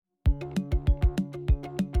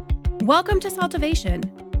Welcome to Saltivation.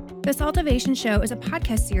 The Saltivation Show is a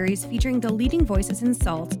podcast series featuring the leading voices in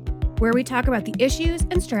salt, where we talk about the issues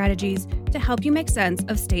and strategies to help you make sense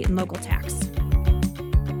of state and local tax.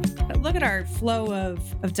 Look at our flow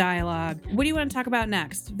of dialogue. What do you want to talk about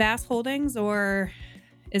next? Vass Holdings, or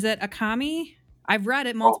is it Akami? I've read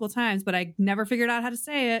it multiple times, but I never figured out how to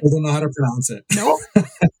say it. I don't know how to pronounce it. Nope.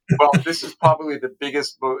 Well, this is probably the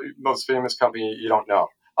biggest, most famous company you don't know.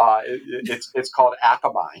 It's called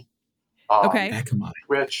Akamai. Okay. Akamai.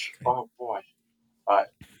 Which, oh boy,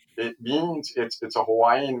 it means it's a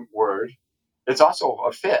Hawaiian word. It's also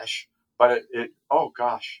a fish, but oh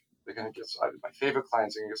gosh, they're going to get, my favorite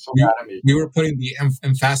clients are going to get so mad at me. We were putting the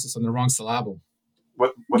emphasis on the wrong syllable.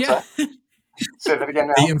 What's that? Say that again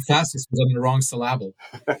now. The emphasis was on the wrong syllable.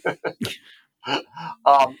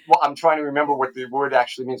 Well, I'm trying to remember what the word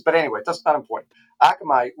actually means. But anyway, that's not important.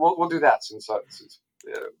 Akamai, we'll do that since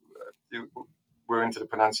we're into the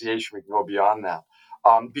pronunciation. We can go beyond that.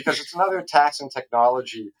 Because it's another tax and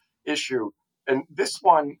technology issue. And this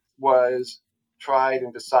one was tried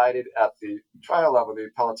and decided at the trial level, the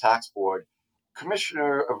Appellate Tax Board.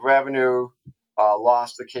 Commissioner of Revenue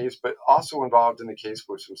lost the case, but also involved in the case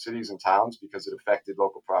were some cities and towns because it affected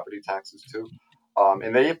local property taxes too.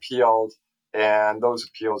 And they appealed, and those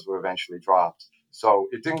appeals were eventually dropped. So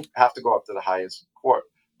it didn't have to go up to the highest court.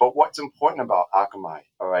 But what's important about Akamai,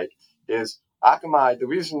 all right, is Akamai, the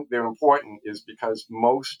reason they're important is because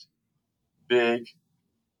most big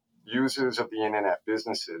users of the internet,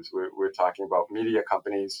 businesses, we're talking about media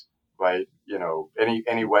companies, right? You know,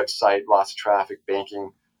 any website, lots of traffic,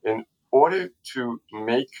 banking. In order to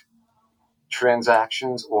make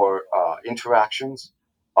transactions or interactions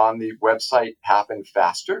on the website happen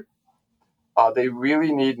faster, they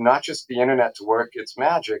really need not just the internet to work its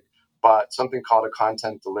magic, but something called a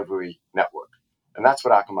content delivery network. And that's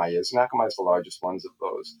what Akamai is. And Akamai is the largest ones of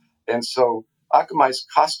those. And so Akamai's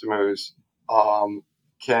customers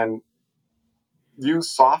can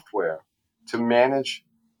use software to manage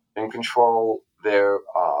and control their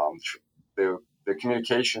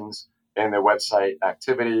communications and their website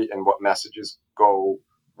activity and what messages go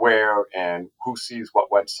where and who sees what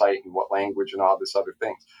website and what language and all this other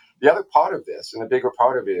things. The other part of this, and the bigger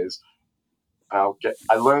part of it is,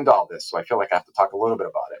 I learned all this, so I feel like I have to talk a little bit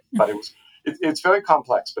about it. But it's very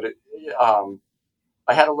complex. But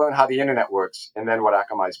I had to learn how the internet works and then what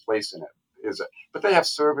Akamai's place in it is. But they have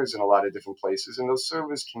servers in a lot of different places, and those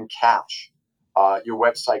servers can cache your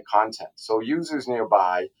website content, so users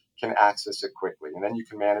nearby can access it quickly, and then you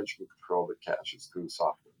can manage and control the caches through the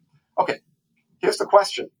software. Okay, here's the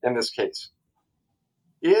question in this case: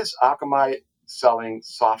 is Akamai selling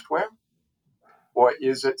software, or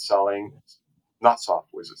is it selling not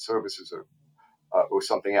software? Is it services or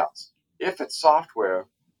something else? If it's software,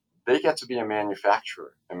 they get to be a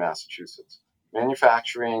manufacturer in Massachusetts.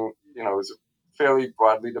 Manufacturing, is fairly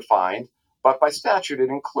broadly defined, but by statute it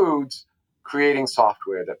includes creating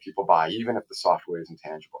software that people buy, even if the software is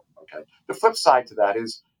intangible. Okay. The flip side to that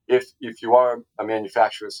is if you are a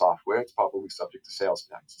manufacturer of software, it's probably subject to sales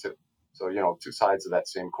tax too. So, two sides of that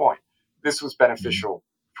same coin. This was beneficial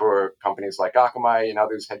for companies like Akamai and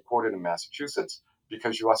others headquartered in Massachusetts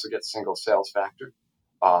because you also get single sales factor.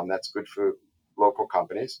 That's good for local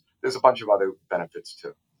companies. There's a bunch of other benefits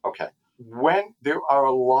too. Okay. When there are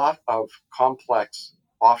a lot of complex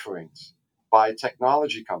offerings by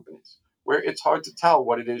technology companies where it's hard to tell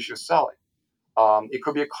what it is you're selling, it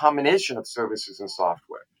could be a combination of services and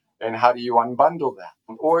software. And how do you unbundle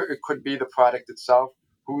that? Or it could be the product itself.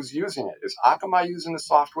 Who's using it? Is Akamai using the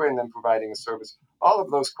software and then providing a service? All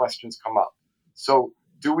of those questions come up. So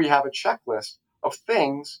do we have a checklist of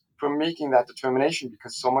things for making that determination?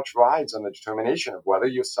 Because so much rides on the determination of whether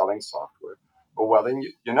you're selling software or whether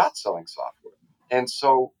you're not selling software. And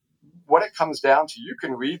so what it comes down to, you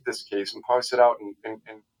can read this case and parse it out and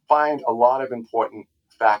find a lot of important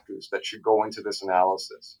factors that should go into this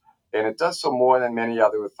analysis. And it does so more than many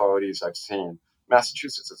other authorities I've seen.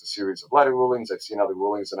 Massachusetts has a series of letter rulings. I've seen other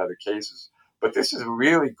rulings in other cases. But this is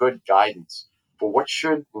really good guidance for what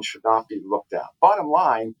should and should not be looked at. Bottom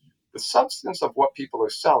line, the substance of what people are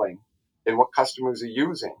selling and what customers are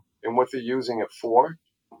using and what they're using it for,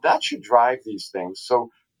 that should drive these things. So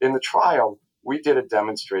in the trial, we did a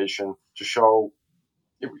demonstration to show,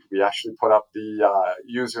 we actually put up the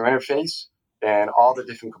user interface and all the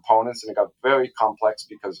different components, and it got very complex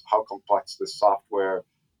because of how complex this software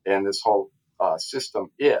and this whole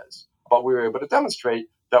system is. But we were able to demonstrate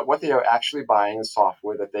that what they are actually buying is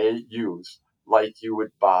software that they use like you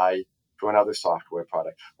would buy for another software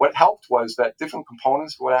product. What helped was that different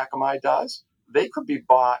components of what Akamai does, they could be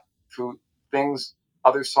bought through things,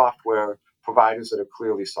 other software providers that are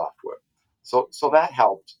clearly software. So that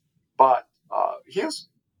helped. But here's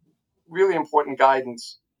really important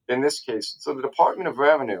guidance in this case. So the Department of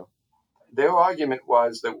Revenue, their argument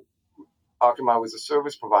was that Akamai was a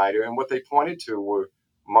service provider, and what they pointed to were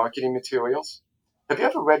marketing materials. Have you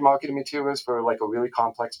ever read marketing materials for like a really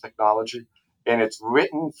complex technology, and it's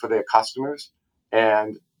written for their customers,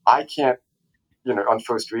 and I can't, on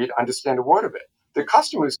first read, understand a word of it. The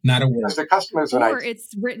customers, not a word. As the customers, or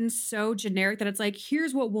it's written so generic that it's like,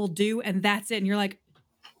 here's what we'll do, and that's it. And you're like,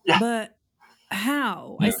 Yeah. But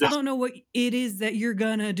how? I still don't know what it is that you're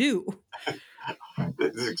gonna do.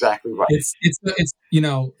 That's exactly right. It's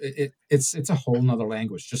a whole nother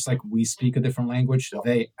language. Just like we speak a different language,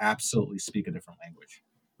 they absolutely speak a different language.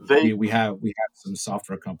 We have some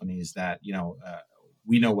software companies that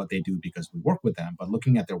we know what they do because we work with them. But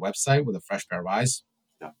looking at their website with a fresh pair of eyes,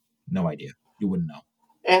 no idea. You wouldn't know.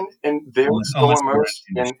 And they're so immersed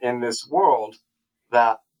in this world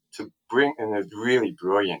that to bring, and they're really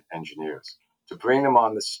brilliant engineers, to bring them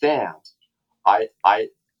on the stand, I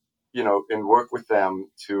and work with them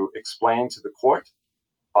to explain to the court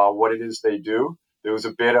what it is they do. There was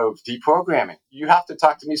a bit of deprogramming. You have to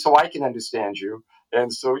talk to me so I can understand you.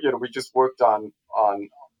 And so, we just worked on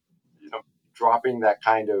dropping that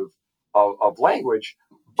kind of language.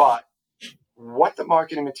 But what the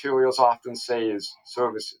marketing materials often say is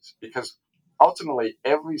services, because ultimately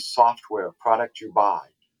every software product you buy,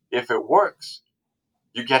 if it works,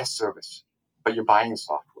 you get a service, but you're buying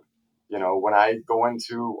software. When I go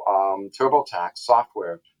into TurboTax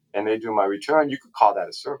software and they do my return, you could call that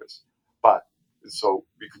a service. But so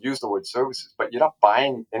we could use the word services, but you're not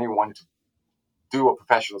buying anyone to do a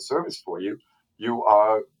professional service for you. You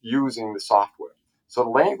are using the software. So the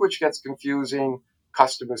language gets confusing,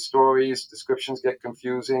 customer stories, descriptions get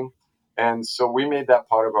confusing. And so we made that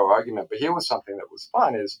part of our argument. But here was something that was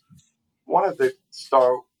fun is one of the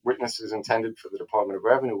star witnesses intended for the Department of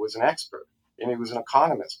Revenue was an expert. And he was an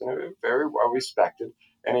economist and very well respected.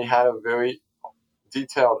 And he had a very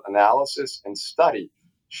detailed analysis and study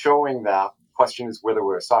showing that the question is whether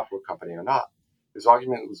we're a software company or not. His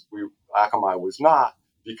argument was Akamai was not,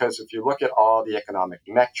 because if you look at all the economic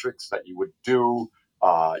metrics that you would do,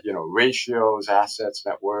 ratios, assets,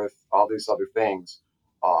 net worth, all these other things,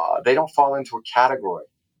 they don't fall into a category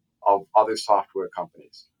of other software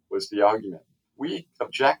companies, was the argument. We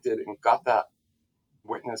objected and got that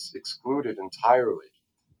witness excluded entirely.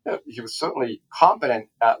 He was certainly competent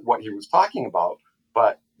at what he was talking about,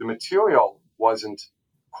 but the material wasn't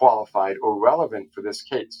qualified or relevant for this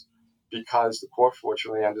case because the court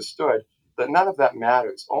fortunately understood that none of that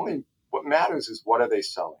matters. Only what matters is what are they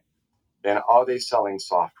selling, and are they selling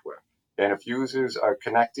software? And if users are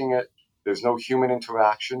connecting it, there's no human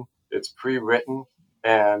interaction, it's pre-written,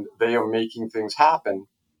 and they are making things happen,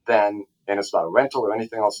 then, and it's not a rental or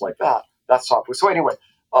anything else like that, that's software. So anyway,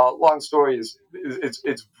 long story is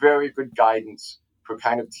it's very good guidance for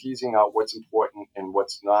kind of teasing out what's important and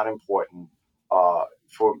what's not important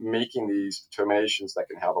for making these determinations that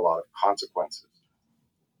can have a lot of consequences.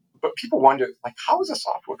 But people wonder, like, how is a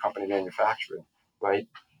software company manufacturing, right?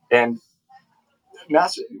 And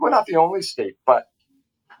we're not the only state, but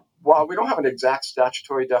while we don't have an exact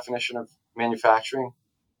statutory definition of manufacturing,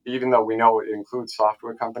 even though we know it includes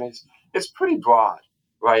software companies, it's pretty broad,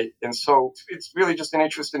 right? And so it's really just an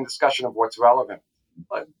interesting discussion of what's relevant.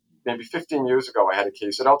 Maybe 15 years ago, I had a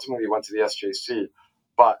case that ultimately went to the SJC,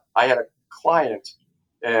 but I had a client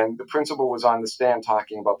and the principal was on the stand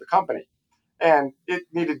talking about the company. And it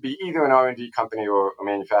needed to be either an R&D company or a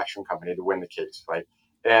manufacturing company to win the case, right?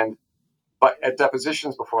 But at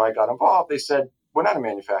depositions before I got involved, they said, we're not a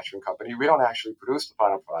manufacturing company. We don't actually produce the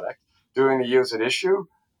final product. During the years at issue,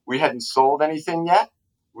 we hadn't sold anything yet.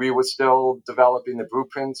 We were still developing the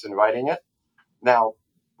blueprints and writing it. Now,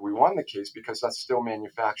 we won the case because that's still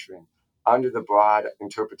manufacturing under the broad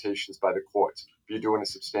interpretations by the courts if you're doing a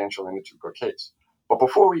substantial integral case. But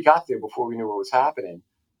before we got there, before we knew what was happening,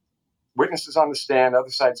 witnesses on the stand, other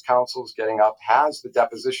side's counsel's getting up, has the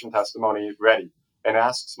deposition testimony ready, and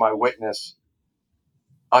asks my witness,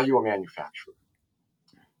 are you a manufacturer?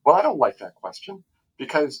 Well, I don't like that question,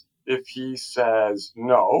 because if he says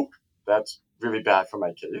no, that's really bad for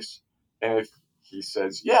my case. And if he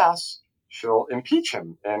says yes, she'll impeach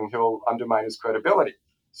him and he'll undermine his credibility.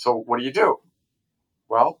 So what do?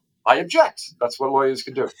 Well, I object. That's what lawyers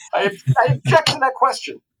can do. I object to that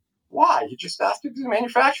question. Why? He just asked if he's a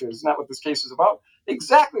manufacturer. Isn't that what this case is about?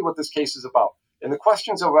 Exactly what this case is about. And the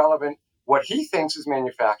questions are relevant. What he thinks is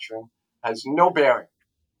manufacturing has no bearing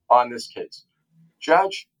on this case.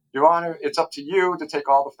 Judge, Your Honor, it's up to you to take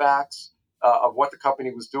all the facts of what the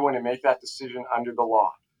company was doing and make that decision under the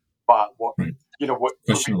law. But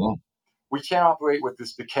question of law. we can't operate with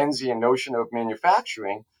this Dickensian notion of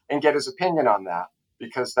manufacturing and get his opinion on that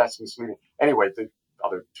because that's misleading. Anyway, the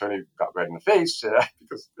other attorney got red in the face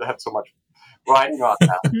because they had so much writing on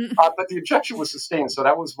that. But the objection was sustained. So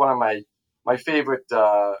that was one of my favorite,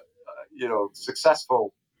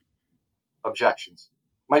 successful objections.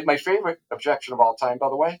 My favorite objection of all time, by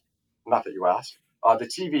the way, not that you asked, the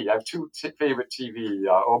TV. I have two favorite TV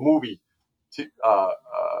or movie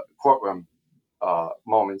courtroom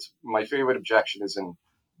moments. My favorite objection is in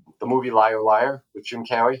the movie Liar Liar with Jim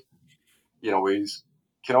Carrey, where he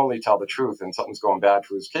can only tell the truth and something's going bad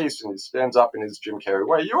for his case, and he stands up in his Jim Carrey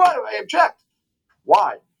way. Your Honor, I object.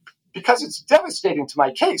 Why? Because it's devastating to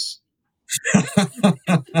my case.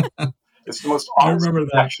 It's the most honest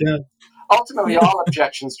objection. Yeah. Ultimately, all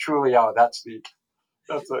objections truly are. That's it.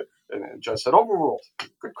 And the judge said, overruled.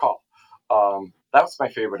 Good call. That was my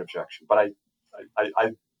favorite objection. But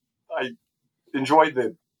I enjoyed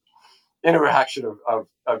the interaction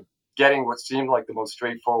of getting what seemed like the most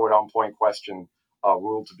straightforward, on-point question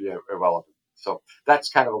ruled to be irrelevant. So that's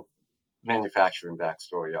kind of a manufacturing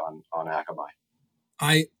backstory on Akamai.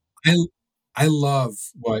 I love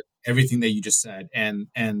everything that you just said, and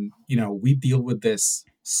we deal with this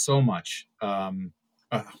so much. Oh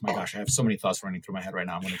my gosh, I have so many thoughts running through my head right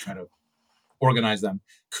now. I'm going to try to organize them.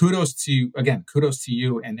 Kudos to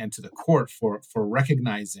you and to the court for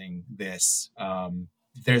recognizing this.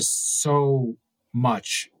 There's so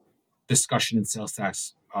much discussion in sales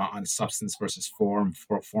tax on substance versus form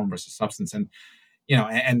versus substance,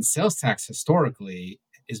 and sales tax historically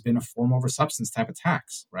has been a form over substance type of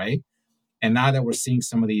tax, right? And now that we're seeing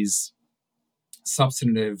some of these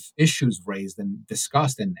substantive issues raised and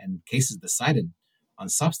discussed and cases decided on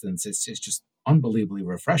substance, it's just unbelievably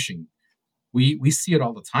refreshing. We see it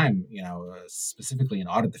all the time, specifically in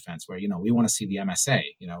audit defense, where, we want to see the MSA,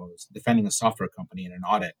 defending a software company in an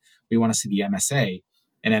audit. We want to see the MSA.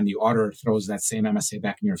 And then the auditor throws that same MSA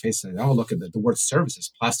back in your face and says, oh, look at the word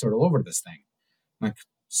services plastered all over this thing. I'm like,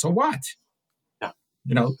 so what?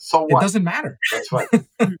 So what? It doesn't matter. That's right.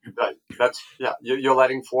 You're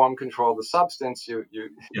letting form control the substance.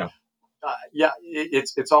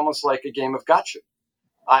 It's almost like a game of gotcha.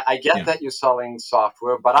 I get that you're selling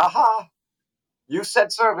software, but you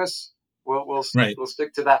said service. We'll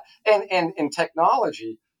stick to that. And in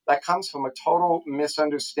technology, that comes from a total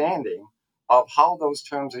misunderstanding of how those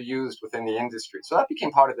terms are used within the industry. So that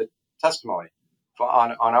became part of the testimony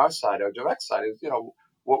on our side, our direct side. Is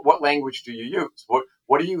what language do you use?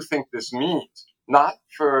 What do you think this means? Not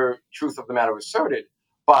for truth of the matter asserted,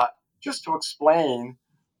 but just to explain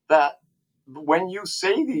that when you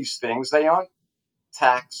say these things, they aren't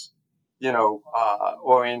tax,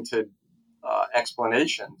 oriented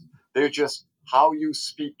explanations. They're just how you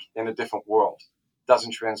speak in a different world.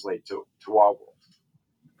 Doesn't translate to our world.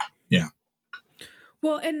 Yeah.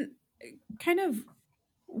 Well, and kind of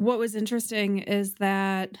what was interesting is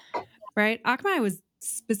that, right, Akamai was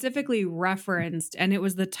specifically referenced, and it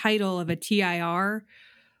was the title of a TIR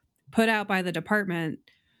put out by the department.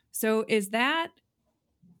 So is that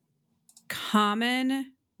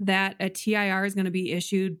common that a TIR is going to be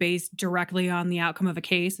issued based directly on the outcome of a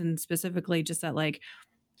case, and specifically just that like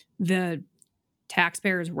the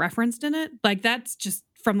taxpayer is referenced in it? Like that's just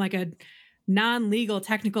from like a non-legal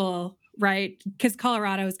technical, right? Because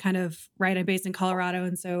Colorado is kind of, right, I'm based in Colorado,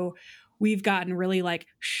 and so we've gotten really like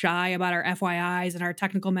shy about our FYIs and our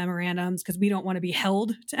technical memorandums because we don't want to be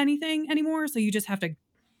held to anything anymore. So you just have to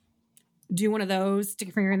do one of those, stick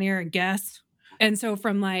your finger in the air and guess. And so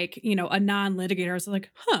from like, a non-litigator, it's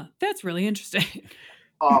like, that's really interesting.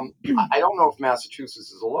 I don't know if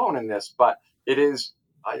Massachusetts is alone in this, but it is,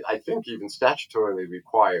 I think, even statutorily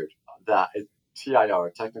required that a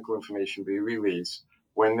TIR, technical information, be released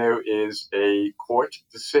when there is a court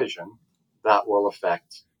decision that will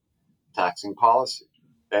affect taxing policy.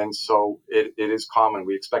 And so it is common.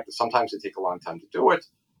 We expect that sometimes it take a long time to do it.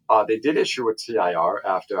 They did issue a TIR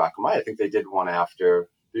after Akamai. I think they did one after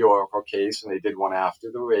the Oracle case, and they did one after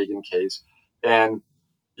the Reagan case. And,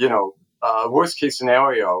 worst case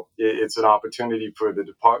scenario, it's an opportunity for the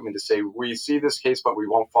department to say, we see this case, but we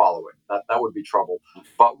won't follow it. That would be trouble.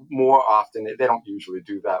 But more often, they don't usually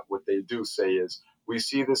do that. What they do say is, we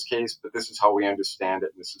see this case, but this is how we understand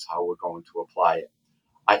it, and this is how we're going to apply it.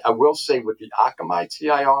 I will say with the Akamai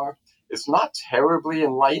TIR, it's not terribly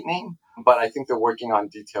enlightening, but I think they're working on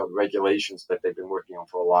detailed regulations that they've been working on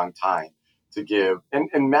for a long time to give. And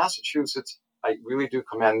in Massachusetts, I really do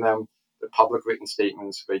commend them. The public written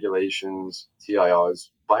statements, regulations,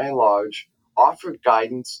 TIRs, by and large, offer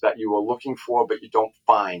guidance that you are looking for, but you don't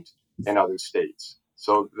find in other states.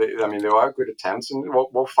 So, there are good attempts, and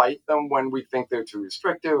we'll fight them when we think they're too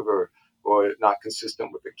restrictive or or not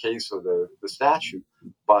consistent with the case or the statute.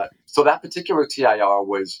 But so that particular TIR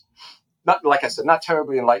was not, like I said, not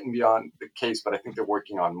terribly enlightened beyond the case, but I think they're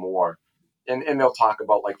working on more. And they'll talk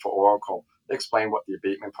about, like for Oracle, they explain what the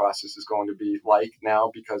abatement process is going to be like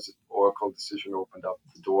now because the Oracle decision opened up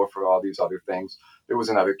the door for all these other things. There was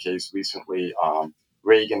another case recently,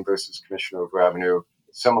 Reagan versus Commissioner of Revenue,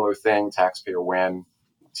 similar thing, taxpayer win.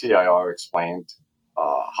 TIR explained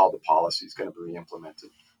how the policy is going to be implemented.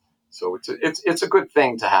 So it's a good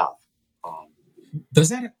thing to have. Does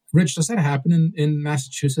that happen in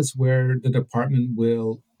Massachusetts where the department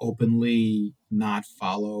will openly not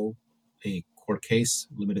follow a court case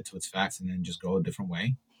limited to its facts and then just go a different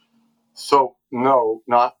way? So no,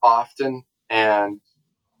 not often. And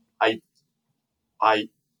I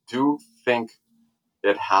do think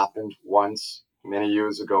it happened once many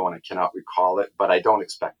years ago, and I cannot recall it, but I don't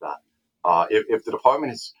expect that. If the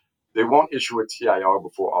department they won't issue a TIR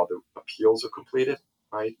before all the appeals are completed,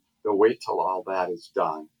 right? They'll wait till all that is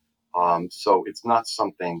done. So it's not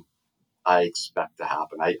something I expect to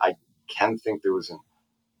happen. I can think there was an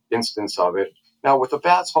instance of it. Now, with the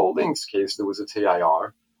VAS Holdings case, there was a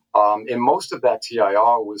TIR. And most of that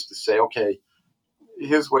TIR was to say, okay,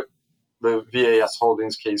 here's what the VAS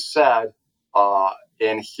Holdings case said.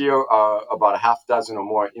 And here are about a half dozen or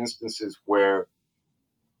more instances where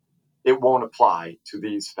it won't apply to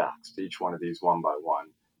these facts, to each one of these one by one,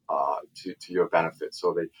 to your benefit.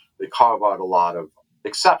 So they carve out a lot of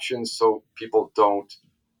exceptions so people don't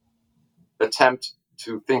attempt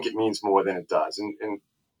to think it means more than it does. And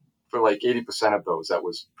for like 80% of those, that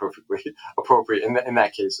was perfectly appropriate in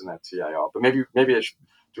that case, in that TIR. But maybe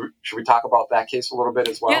should we talk about that case a little bit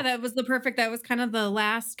as well? Yeah, that was kind of the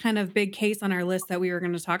last kind of big case on our list that we were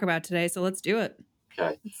going to talk about today. So let's do it.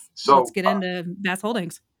 Okay. So let's get into VAS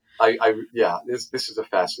Holdings. This is a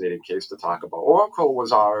fascinating case to talk about. Oracle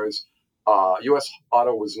was ours. U.S.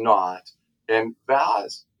 Auto was not. And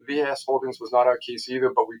VAS Holdings was not our case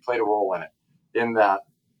either, but we played a role in it. In that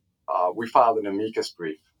we filed an amicus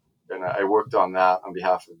brief. And I worked on that on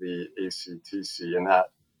behalf of the ACTC. And that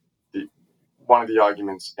one of the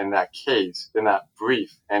arguments in that case, in that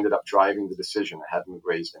brief, ended up driving the decision. It hadn't been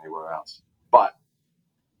raised anywhere else. But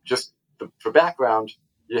just for background,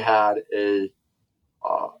 you had a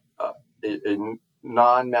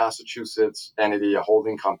non-Massachusetts entity, a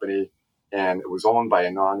holding company, and it was owned by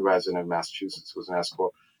a non-resident of Massachusetts, was an S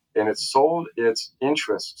corp, and it sold its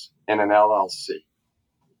interests in an LLC.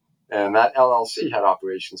 And that LLC had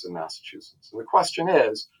operations in Massachusetts. And the question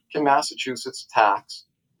is, can Massachusetts tax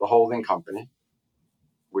the holding company,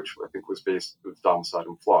 which I think was domiciled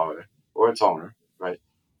in Florida, or its owner, right,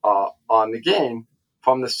 on the gain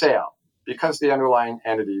from the sale, because the underlying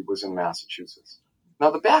entity was in Massachusetts? Now,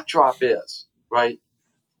 the backdrop is, right,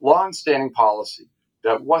 long-standing policy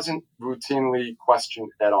that wasn't routinely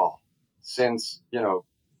questioned at all since,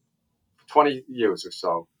 20 years or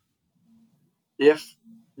so. If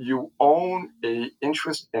you own an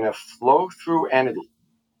interest in a flow-through entity,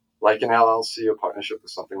 like an LLC or partnership or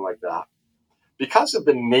something like that, because of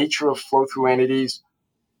the nature of flow-through entities,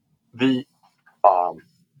 the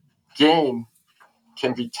gain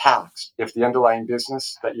can be taxed if the underlying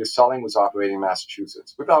business that you're selling was operating in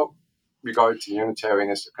Massachusetts, without regard to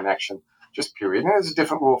unitariness or connection, just period. And there's a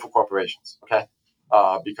different rule for corporations, okay?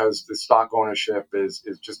 Because the stock ownership is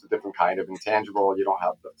just a different kind of intangible. You don't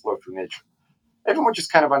have the flow-through nature. Everyone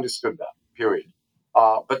just kind of understood that, period.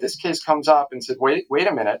 But this case comes up and said, wait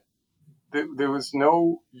a minute. There was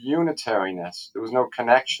no unitariness. There was no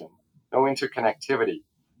connection, no interconnectivity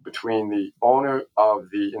between the owner of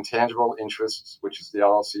the intangible interests, which is the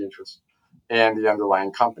LLC interest, and the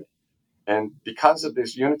underlying company. And because of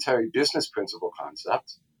this unitary business principle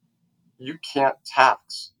concept, you can't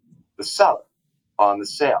tax the seller on the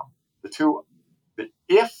sale.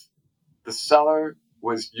 If the seller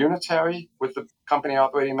was unitary with the company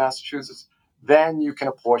operating in Massachusetts, then you can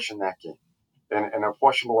apportion that gain. And an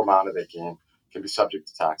apportionable amount of that gain can be subject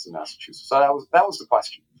to tax in Massachusetts. So that was the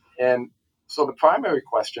question. And so the primary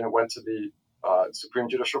question, it went to the Supreme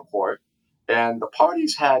Judicial Court, and the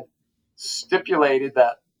parties had stipulated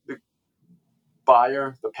that the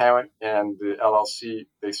buyer, the parent, and the LLC,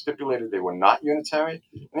 they stipulated they were not unitary.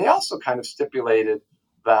 And they also kind of stipulated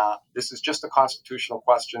that this is just a constitutional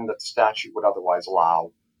question that the statute would otherwise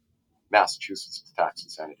allow Massachusetts to tax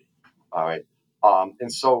its entity. All right.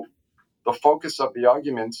 And so the focus of the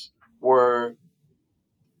arguments were,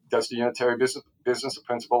 does the unitary business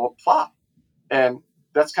principle apply? And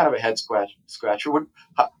that's kind of a head scratcher.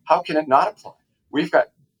 How can it not apply? We've got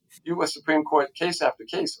U.S. Supreme Court case after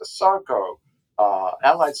case, ASARCO,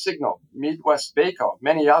 Allied Signal, Midwest Baco,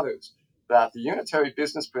 many others that the unitary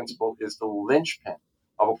business principle is the linchpin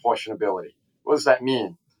of apportionability. What does that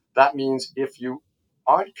mean? That means if you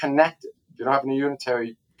aren't connected, if you don't have a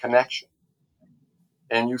unitary connection,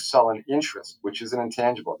 and you sell an interest, which is an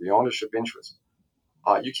intangible, the ownership interest,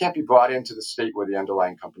 you can't be brought into the state where the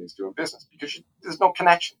underlying company is doing business because there's no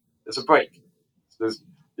connection. There's a break.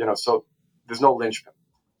 So there's no linchpin,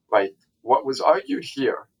 right? What was argued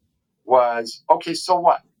here was, okay, so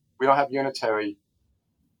what? We don't have unitariness,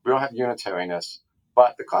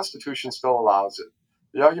 but the Constitution still allows it.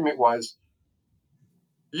 The argument was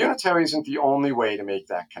unitary isn't the only way to make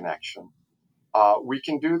that connection. We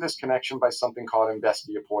can do this connection by something called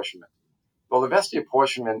investee apportionment. Well, investee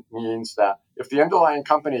apportionment means that if the underlying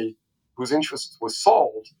company whose interest was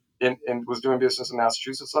sold and was doing business in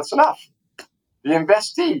Massachusetts, that's enough. The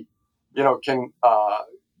investee,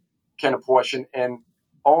 can apportion, and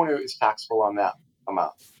owner is taxable on that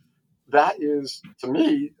amount. That is, to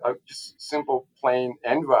me, a just simple, plain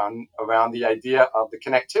end run around the idea of the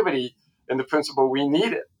connectivity and the principle we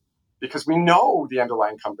need it. Because we know the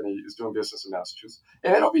underlying company is doing business in Massachusetts,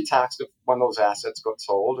 and it'll be taxed if one of those assets got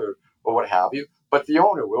sold or what have you. But the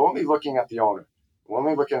owner, we're only looking at the owner. We're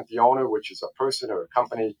only looking at the owner, which is a person or a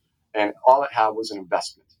company, and all it had was an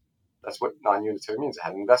investment. That's what non-unitary means. It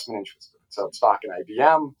had an investment interest. So stock in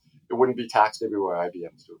IBM, it wouldn't be taxed everywhere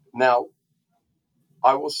IBM's doing it. Now,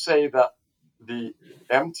 I will say that the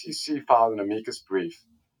MTC filed an amicus brief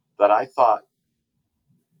that I thought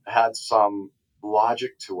had some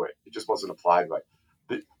logic to it. It just wasn't applied right.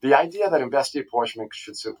 The idea that investee apportionment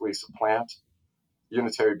should simply supplant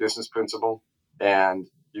unitary business principle and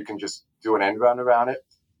you can just do an end run around it,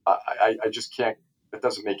 I just can't. It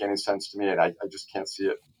doesn't make any sense to me, and I just can't see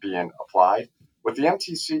it being applied. What the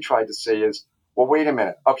MTC tried to say is, well, wait a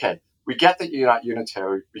minute. Okay, we get that you're not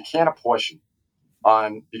unitary. We can't apportion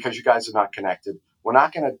because you guys are not connected. We're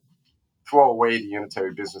not going to throw away the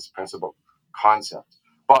unitary business principle concept.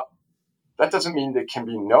 But that doesn't mean there can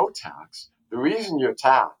be no tax. The reason you're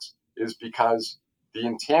taxed is because the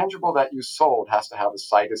intangible that you sold has to have a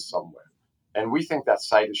situs somewhere. And we think that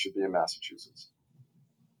situs should be in Massachusetts.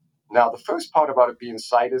 Now, the first part about it being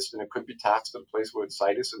situs, and it could be taxed at a place where it's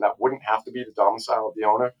situs, and that wouldn't have to be the domicile of the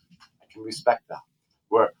owner, I can respect that.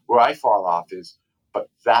 Where I fall off is, but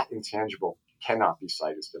that intangible cannot be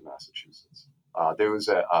situs in Massachusetts. There was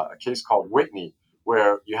a case called Whitney,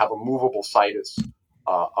 where you have a movable situs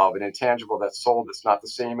of an intangible that's sold that's not the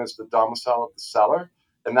same as the domicile of the seller.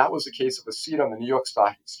 And that was a case of a seat on the New York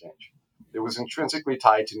Stock Exchange. It was intrinsically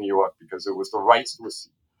tied to New York because it was the rights to a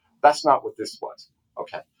seat. That's not what this was.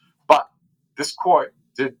 Okay. But this court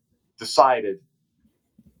decided,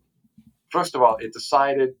 first of all, it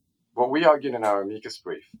decided what we argued in our amicus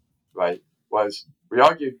brief, right, was we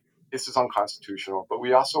argued this is unconstitutional, but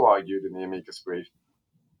we also argued in the amicus brief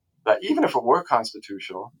that even if it were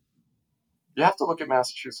constitutional, you have to look at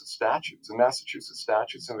Massachusetts statutes, and Massachusetts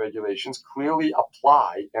statutes and regulations clearly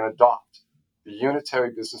apply and adopt the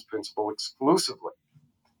unitary business principle exclusively.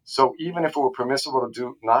 So even if it were permissible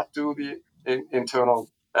to not do the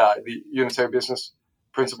the unitary business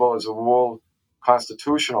principle as a rule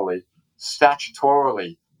constitutionally,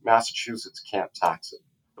 statutorily, Massachusetts can't tax it.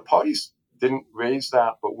 The parties didn't raise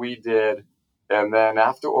that, but we did. And then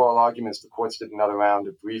after oral arguments, the courts did another round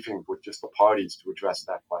of briefing with just the parties to address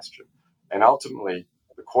that question. And ultimately,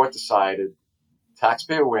 the court decided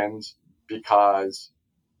taxpayer wins because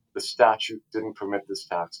the statute didn't permit this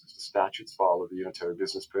tax, because the statutes follow the unitary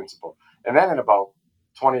business principle. And then in about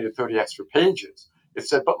 20 to 30 extra pages, it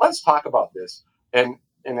said, but let's talk about this. And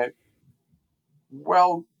in a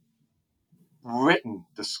well-written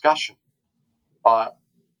discussion,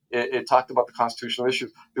 it talked about the constitutional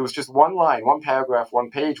issues. There was just one line, one paragraph, one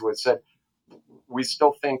page where it said, we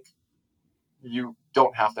still think you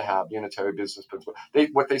don't have to have unitary business principle.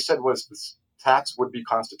 What they said was this tax would be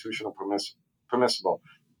constitutional permissible.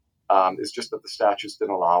 It's just that the statutes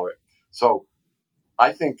didn't allow it. So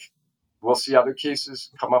I think we'll see other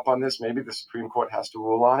cases come up on this. Maybe the Supreme Court has to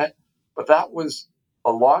rule on it. But that was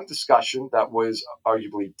a long discussion that was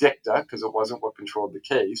arguably dicta because it wasn't what controlled the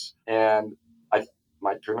case. And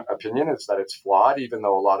my opinion is that it's flawed, even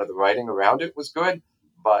though a lot of the writing around it was good.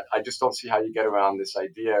 But I just don't see how you get around this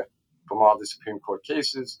idea from all the Supreme Court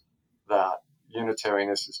cases that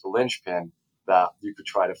unitariness is the linchpin, that you could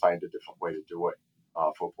try to find a different way to do it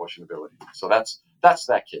for apportionability. So that's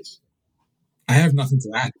that case. I have nothing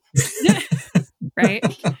to add. Right.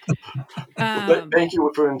 Thank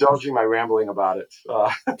you for indulging my rambling about it.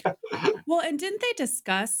 Well, and didn't they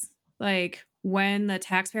discuss when the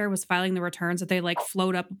taxpayer was filing the returns that they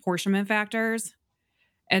float up apportionment factors?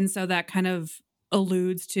 And so that kind of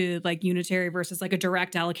alludes to like unitary versus like a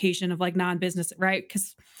direct allocation of like non-business, right?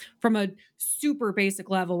 Because from a super basic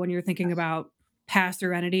level, when you're thinking about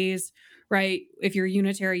pass-through entities, right? If you're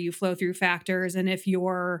unitary, you flow through factors. And if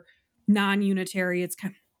you're non-unitary, it's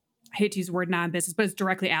kind of, I hate to use the word non-business, but it's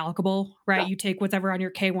directly allocable, right? Yeah. You take whatever on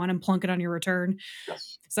your K1 and plunk it on your return.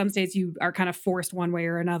 Yes. Some states you are kind of forced one way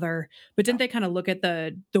or another, but didn't they kind of look at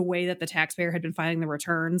the way that the taxpayer had been filing the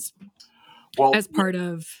returns as part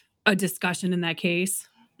of a discussion in that case?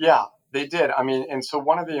 Yeah, they did. I mean, and so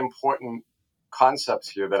one of the important concepts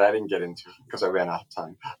here that I didn't get into because I ran out of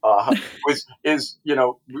time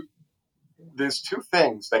there's two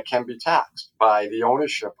things that can be taxed by the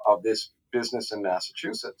ownership of this business in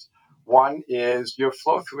Massachusetts. One is your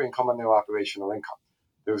flow-through income on their operational income.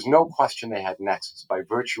 There was no question they had nexus by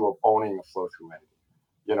virtue of owning a flow-through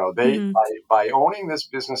entity. By owning this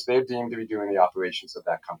business, they're deemed to be doing the operations of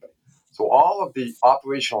that company. So all of the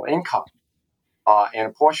operational income and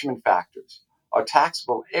apportionment factors are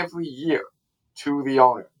taxable every year to the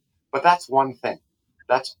owner. But that's one thing.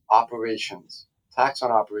 That's operations. Tax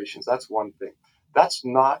on operations. That's one thing. That's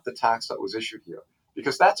not the tax that was issued here,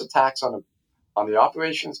 because that's a tax on the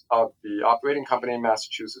operations of the operating company in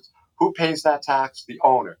Massachusetts. Who pays that tax? The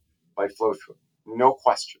owner by flow through. No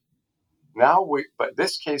question. But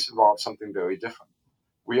this case involves something very different.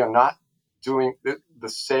 We are not doing the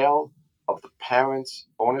sale of the parent's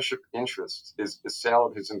ownership interests is the sale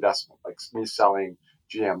of his investment, like me selling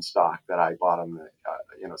GM stock that I bought on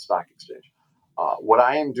the stock exchange. What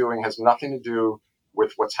I am doing has nothing to do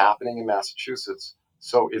with what's happening in Massachusetts.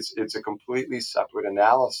 So it's a completely separate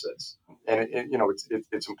analysis, and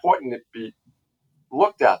it's important to be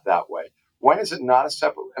looked at that way. When is it not a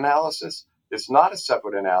separate analysis? It's not a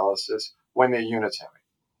separate analysis when they're unitary.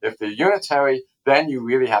 If they're unitary, then you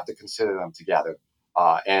really have to consider them together.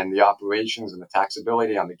 And the operations and the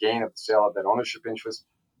taxability on the gain of the sale of that ownership interest,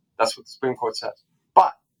 that's what the Supreme Court says.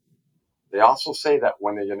 But they also say that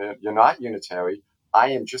when you're not unitary,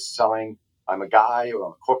 I'm a guy or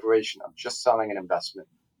I'm a corporation, I'm just selling an investment,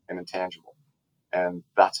 an intangible. And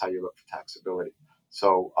that's how you look for taxability.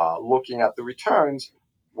 So looking at the returns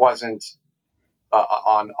wasn't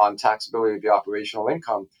on taxability of the operational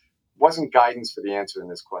income wasn't guidance for the answer in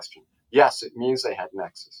this question. Yes, it means they had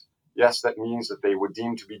nexus. Yes, that means that they were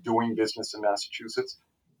deemed to be doing business in Massachusetts,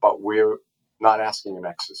 but we're not asking a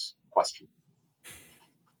nexus question.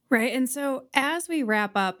 Right. And so as we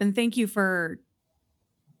wrap up, and thank you for,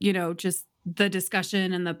 just the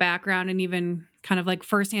discussion and the background and even kind of like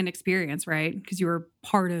firsthand experience, right? Because you were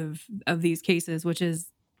part of these cases, which is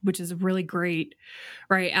really great,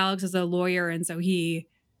 right? Alex is a lawyer, and so he,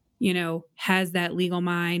 has that legal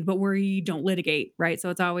mind, but we don't litigate, right? So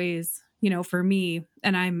it's always, for me,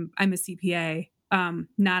 and I'm a CPA,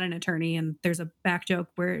 not an attorney, and there's a back joke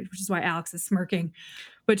which is why Alex is smirking,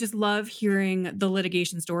 but just love hearing the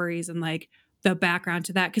litigation stories and like the background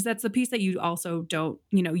to that, because that's the piece that you also don't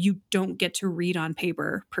get to read on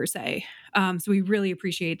paper per se. So we really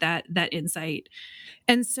appreciate that insight.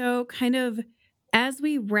 And so kind of as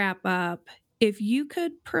we wrap up, if you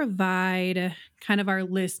could provide kind of our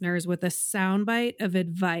listeners with a soundbite of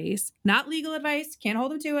advice, not legal advice, can't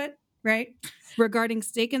hold them to it, right? Regarding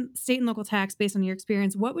state and local tax based on your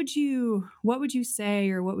experience, what would you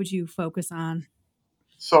say, or what would you focus on?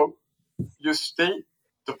 So your state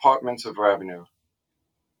departments of revenue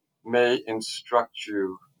may instruct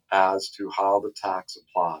you as to how the tax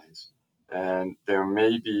applies, and there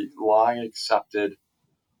may be long accepted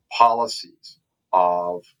policies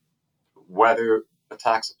of whether the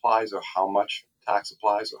tax applies or how much tax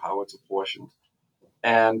applies or how it's apportioned.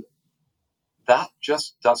 And that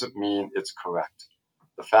just doesn't mean it's correct.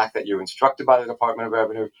 The fact that you're instructed by the Department of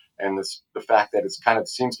Revenue and the fact that it's kind of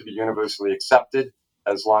seems to be universally accepted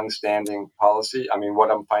as long-standing policy, I mean, what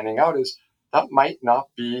I'm finding out is that might not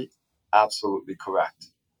be absolutely correct.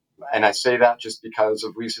 And I say that just because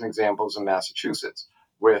of recent examples in Massachusetts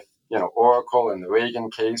with, Oracle and the Reagan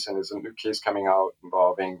case, and there's a new case coming out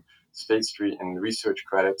involving State Street and research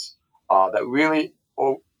credits that really,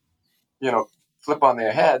 flip on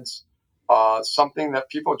their heads something that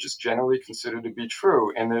people just generally consider to be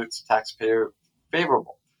true, and it's taxpayer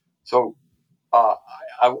favorable. So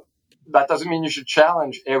that doesn't mean you should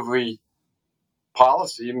challenge every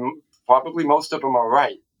policy. Probably most of them are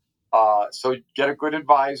right. So get a good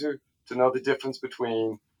advisor to know the difference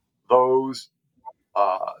between those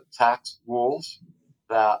tax rules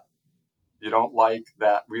that you don't like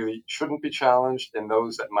that really shouldn't be challenged, and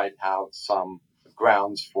those that might have some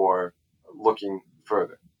grounds for looking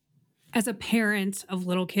further. As a parent of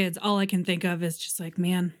little kids, all I can think of is just like,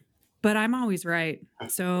 man, but I'm always right.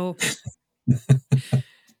 So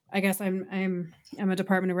I guess I'm a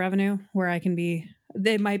Department of Revenue where I can be.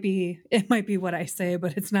 It might be what I say,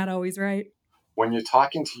 but it's not always right. When you're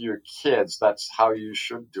talking to your kids, that's how you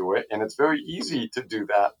should do it, and it's very easy to do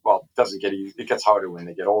that. Well, it doesn't get easy; it gets harder when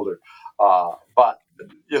they get older. But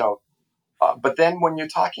then when you're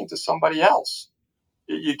talking to somebody else,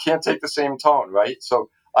 you can't take the same tone, right? So,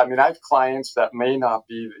 I mean, I have clients that may not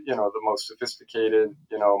be, the most sophisticated,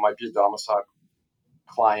 might be a domicile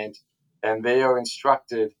client, and they are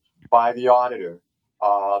instructed by the auditor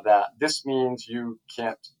that this means you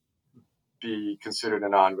can't be considered a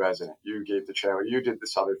non-resident. You gave the charity, you did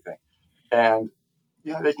this other thing. And,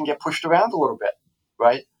 they can get pushed around a little bit,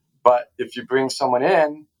 right? But if you bring someone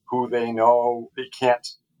in who they know they can't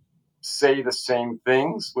say the same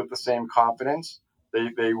things with the same confidence,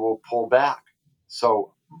 they will pull back.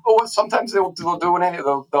 So sometimes they'll do it.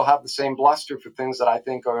 They'll have the same bluster for things that I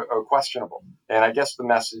think are questionable. And I guess the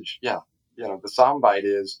message, the soundbite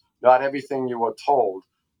is not everything you are told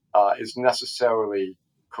is necessarily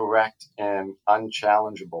correct and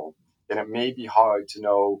unchallengeable. And it may be hard to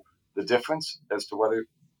know the difference as to whether,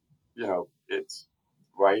 it's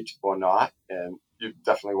right or not. And you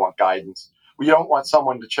definitely want guidance. We don't want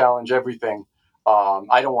someone to challenge everything.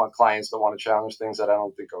 I don't want clients that want to challenge things that I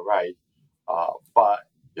don't think are right. But,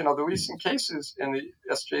 the recent cases in the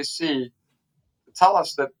SJC tell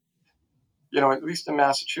us that, at least in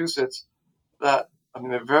Massachusetts, that,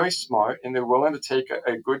 they're very smart and they're willing to take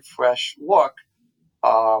a good, fresh look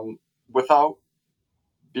without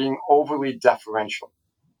being overly deferential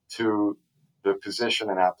to the position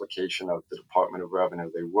and application of the Department of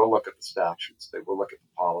Revenue. They will look at the statutes, they will look at the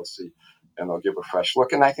policy, and they'll give a fresh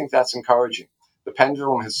look. And I think that's encouraging. The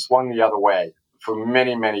pendulum has swung the other way for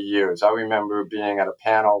many, many years. I remember being at a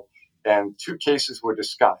panel and 2 cases were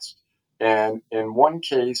discussed. And in one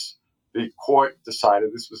case, the court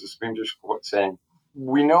decided, this was the Supreme District Court saying,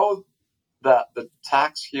 we know that the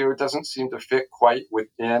tax here doesn't seem to fit quite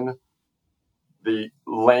within the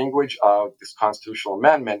language of this constitutional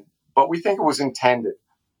amendment, but we think it was intended.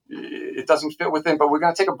 It doesn't fit within, but we're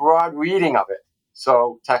going to take a broad reading of it.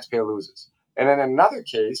 So taxpayer loses. And in another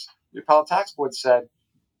case, the Appellate Tax Board said,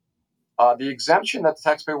 the exemption that the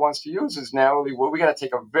taxpayer wants to use is narrowly, we got to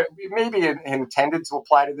take maybe intended to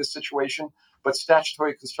apply to this situation, but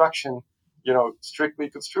statutory construction, strictly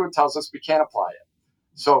construed tells us we can't apply it.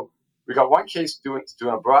 So we got one case doing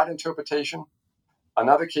a broad interpretation,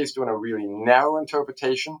 another case doing a really narrow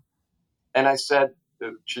interpretation. And I said,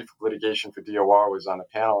 the chief of litigation for DOR was on the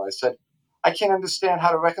panel. I said, I can't understand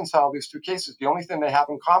how to reconcile these 2 cases. The only thing they have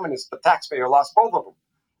in common is the taxpayer lost both of them.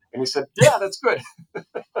 And he said, yeah, that's good.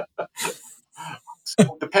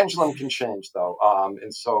 So the pendulum can change, though.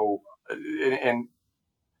 And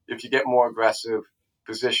if you get more aggressive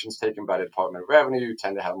positions taken by the Department of Revenue, you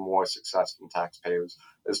tend to have more success from taxpayers,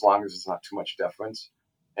 as long as it's not too much deference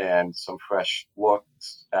and some fresh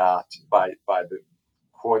looks at by the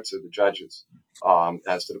courts or the judges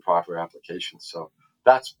as to the proper application. So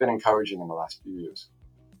that's been encouraging in the last few years.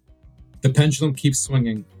 The pendulum keeps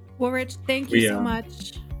swinging. Well, Rich, thank you so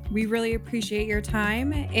much. We really appreciate your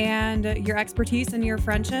time and your expertise and your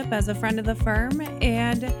friendship as a friend of the firm.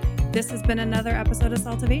 And this has been another episode of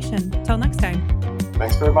Saltivation. Till next time.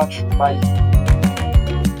 Thanks very much. Bye.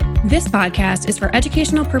 This podcast is for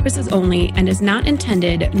educational purposes only and is not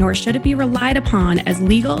intended, nor should it be relied upon as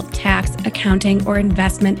legal, tax, accounting, or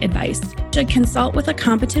investment advice. You should consult with a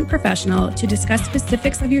competent professional to discuss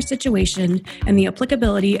specifics of your situation and the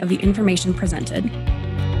applicability of the information presented.